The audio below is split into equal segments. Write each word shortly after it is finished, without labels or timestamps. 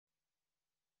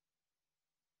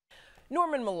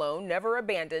Norman Malone never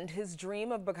abandoned his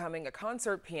dream of becoming a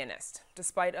concert pianist,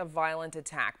 despite a violent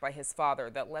attack by his father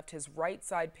that left his right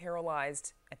side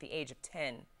paralyzed at the age of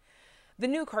 10. The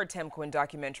new Kartemquin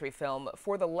documentary film,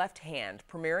 For the Left Hand,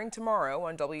 premiering tomorrow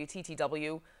on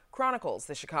WTTW, chronicles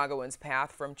the Chicagoan's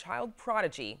path from child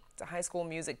prodigy to high school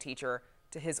music teacher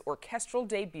to his orchestral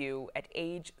debut at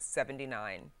age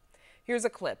 79. Here's a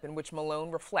clip in which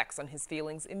Malone reflects on his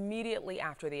feelings immediately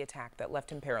after the attack that left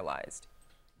him paralyzed.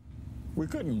 We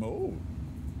couldn't move.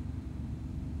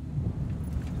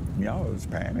 Y'all, it was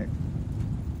panic.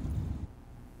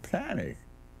 Panic.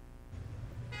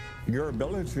 Your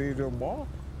ability to walk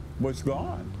was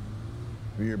gone.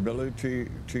 Your ability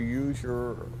to use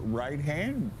your right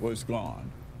hand was gone.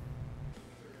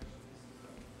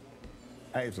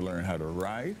 I had to learn how to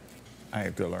write. I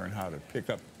had to learn how to pick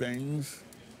up things.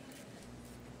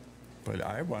 But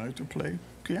I wanted to play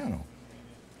piano.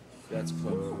 That's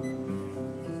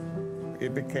fun.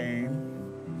 It became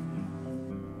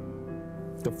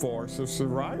the force of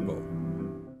survival.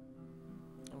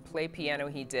 And play piano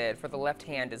he did. For the Left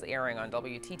Hand is airing on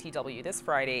WTTW this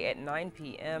Friday at 9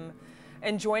 p.m.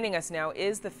 And joining us now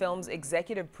is the film's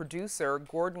executive producer,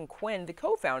 Kartemquin, the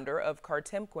co-founder of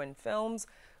Kartemquin Films.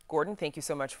 Gordon, thank you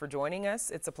so much for joining us.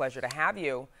 It's a pleasure to have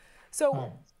you. So,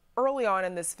 Hi. Early on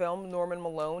in this film, Norman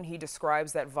Malone, he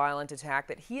describes that violent attack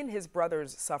that he and his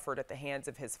brothers suffered at the hands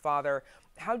of his father.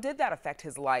 How did that affect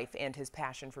his life and his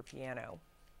passion for piano?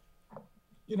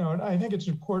 You know, and I think it's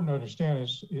important to understand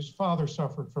his father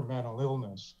suffered from mental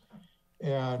illness.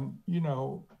 And, you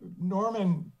know,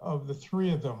 Norman, of the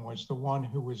three of them, was the one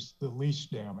who was the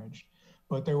least damaged.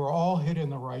 But they were all hit in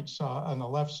the right side, on the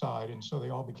left side, and so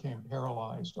they all became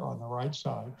paralyzed on the right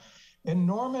side. And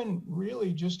Norman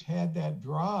really just had that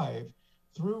drive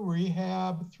through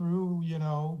rehab, through, you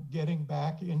know, getting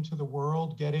back into the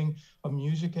world, getting a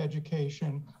music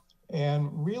education, and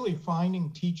really finding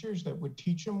teachers that would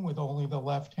teach him with only the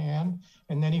left hand.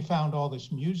 And then he found all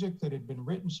this music that had been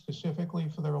written specifically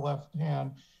for their left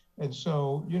hand. And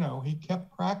so, you know, he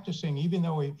kept practicing, even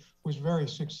though he was very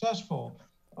successful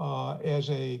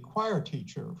as a choir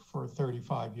teacher for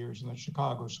 35 years in the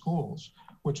Chicago schools,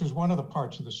 which is one of the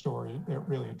parts of the story that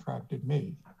really attracted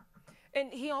me.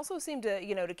 And he also seemed to,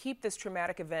 you know, to keep this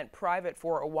traumatic event private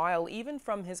for a while, even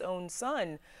from his own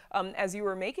son. As you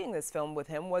were making this film with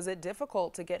him, was it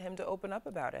difficult to get him to open up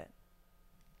about it?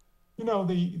 You know,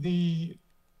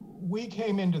 we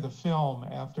came into the film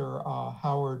after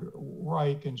Howard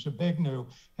Reich and Zbigniew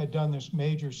had done this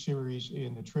major series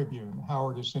in the Tribune.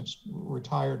 Howard has since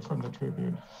retired from the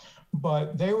Tribune,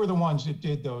 but they were the ones that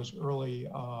did those early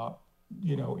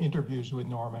you know, interviews with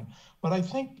Norman. But I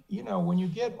think, you know, when you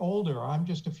get older, I'm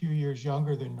just a few years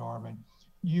younger than Norman,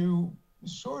 you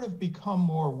sort of become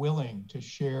more willing to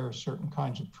share certain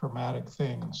kinds of traumatic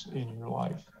things in your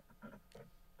life.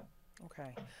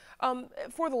 Okay.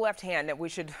 For the left hand, we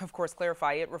should, of course,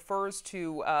 clarify, it refers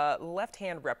to left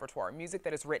hand repertoire, music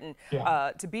that is written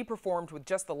to be performed with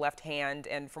just the left hand.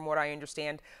 And from what I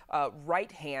understand,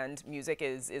 right hand music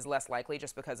is less likely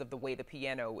just because of the way the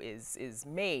piano is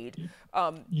made.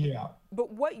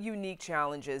 But what unique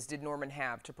challenges did Norman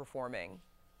have to performing?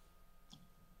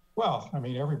 Well, I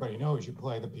mean, everybody knows you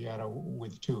play the piano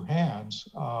with two hands.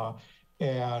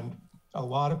 And a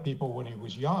lot of people, when he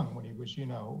was young, when he was, you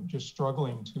know, just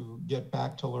struggling to get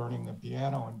back to learning the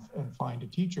piano and find a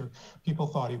teacher, people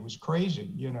thought he was crazy,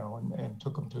 you know, and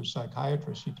took him to a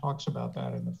psychiatrist. He talks about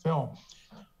that in the film.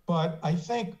 But I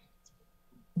think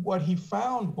what he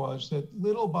found was that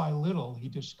little by little, he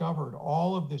discovered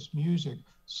all of this music,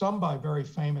 some by very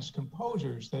famous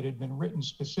composers that had been written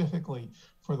specifically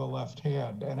for the left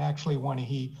hand. And actually, when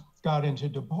he got into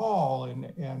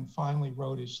DePaul and finally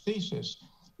wrote his thesis,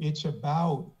 it's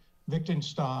about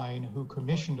Wittgenstein, who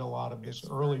commissioned a lot of this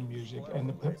early music, and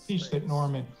the piece that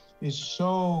Norman is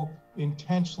so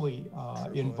intensely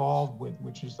involved with,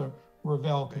 which is the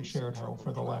Ravel Concerto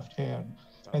for the left hand.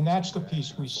 And that's the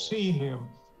piece we see him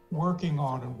working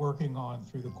on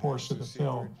through the course of the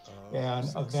film. And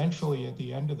eventually, at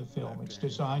the end of the film, it's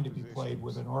designed to be played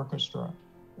with an orchestra.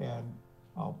 And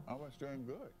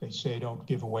they say don't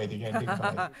give away the ending.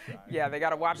 Yeah, they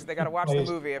gotta watch the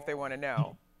movie if they want to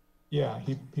know. Yeah,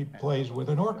 he plays with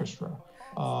an orchestra,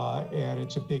 and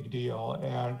it's a big deal.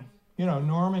 And, you know,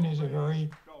 Norman is a very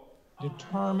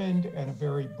determined and a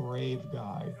very brave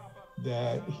guy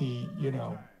that he, you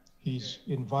know, he's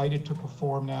invited to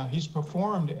perform now. He's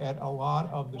performed at a lot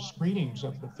of the screenings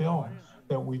of the film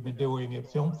that we've been doing at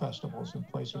film festivals and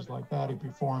places like that. He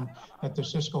performed at the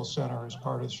Siskel Center as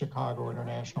part of the Chicago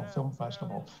International Film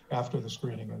Festival after the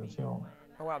screening of the film.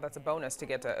 Oh, wow, that's a bonus to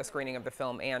get a screening of the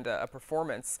film and a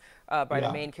performance by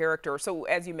the main character. So,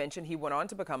 as you mentioned, he went on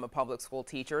to become a public school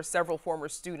teacher. Several former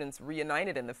students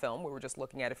reunited in the film. We were just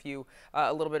looking at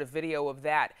a little bit of video of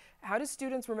that. How do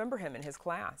students remember him in his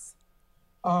class?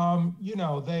 You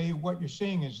know, what you're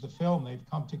seeing is the film. They've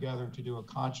come together to do a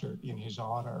concert in his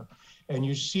honor, and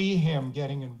you see him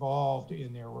getting involved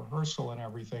in their rehearsal and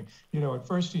everything. You know, at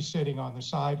first he's sitting on the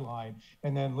sideline,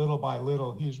 and then little by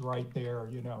little he's right there,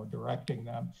 you know, directing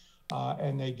them.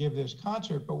 And they give this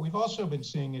concert, but we've also been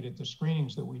seeing it at the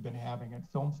screenings that we've been having at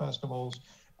film festivals,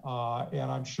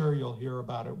 and I'm sure you'll hear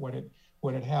about it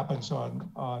when it happens on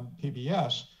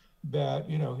PBS. That,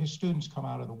 you know, his students come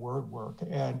out of the word work,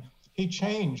 and he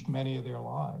changed many of their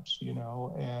lives, you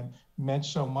know, and meant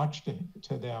so much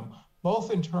to them,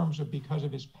 both in terms of because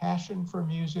of his passion for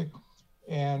music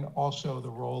and also the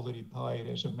role that he played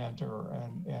as a mentor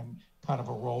and kind of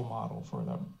a role model for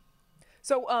them.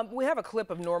 So we have a clip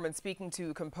of Norman speaking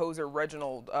to composer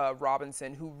Reginald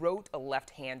Robinson, who wrote a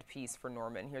left-hand piece for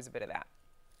Norman. Here's a bit of that.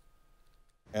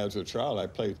 As a child, I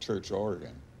played church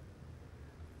organ.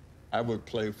 I would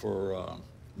play for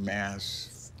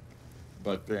Mass.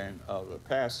 But then the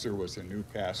pastor was a new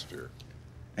pastor,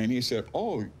 and he said,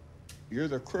 "Oh, you're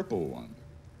the crippled one."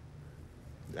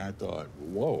 And I thought,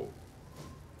 whoa.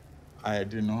 I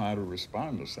didn't know how to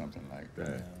respond to something like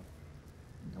that.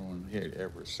 Yeah. No one had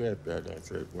ever said that. I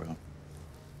said, well,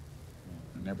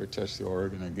 I never touched the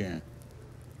organ again.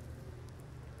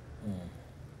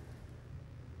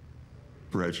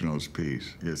 Reginald's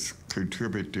piece is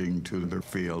contributing to the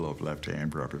feel of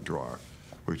left-hand repertoire,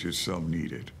 which is so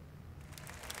needed.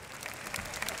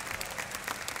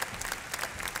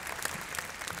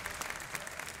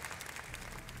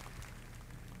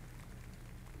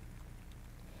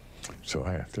 So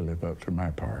I have to live up to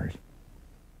my part.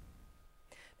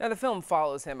 Now, the film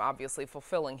follows him, obviously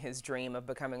fulfilling his dream of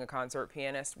becoming a concert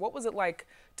pianist. What was it like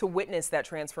to witness that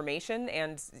transformation?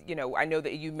 And, you know, I know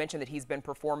that you mentioned that he's been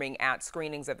performing at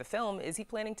screenings of the film. Is he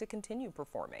planning to continue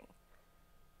performing?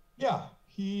 Yeah,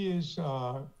 he is,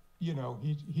 you know,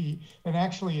 and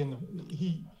actually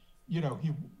he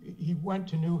went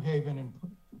to New Haven and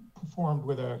performed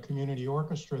with a community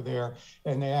orchestra there,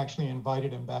 and they actually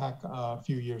invited him back a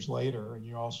few years later, and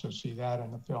you also see that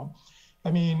in the film.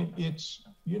 I mean, it's,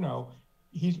 you know,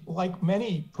 he's like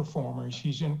many performers,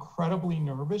 he's incredibly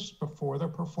nervous before the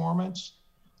performance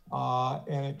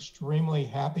and extremely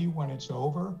happy when it's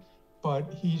over,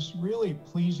 but he's really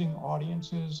pleasing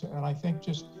audiences, and I think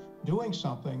just doing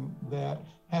something that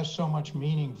has so much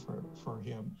meaning for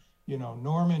him. You know,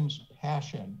 Norman's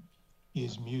passion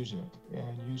is music,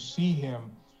 and you see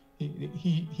him,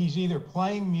 he's either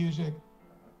playing music,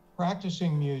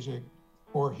 practicing music,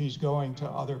 or he's going to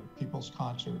other people's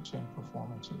concerts and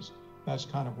performances. That's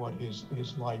kind of what his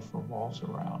life revolves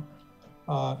around.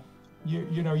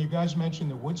 You know, you guys mentioned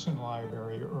the Woodson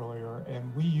Library earlier,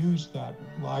 and we used that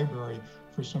library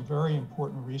for some very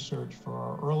important research for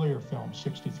our earlier film,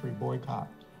 63 Boycott,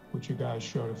 which you guys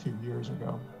showed a few years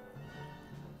ago.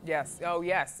 Yes. Oh,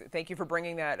 yes. Thank you for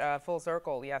bringing that full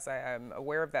circle. Yes, I'm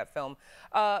aware of that film.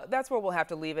 That's where we'll have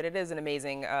to leave it. It is an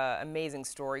amazing, amazing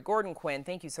story. Kartemquin,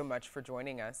 thank you so much for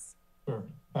joining us. Sure.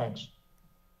 Thanks.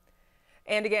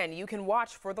 And again, you can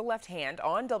watch For the Left Hand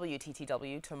on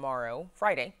WTTW tomorrow,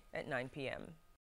 Friday at 9 p.m.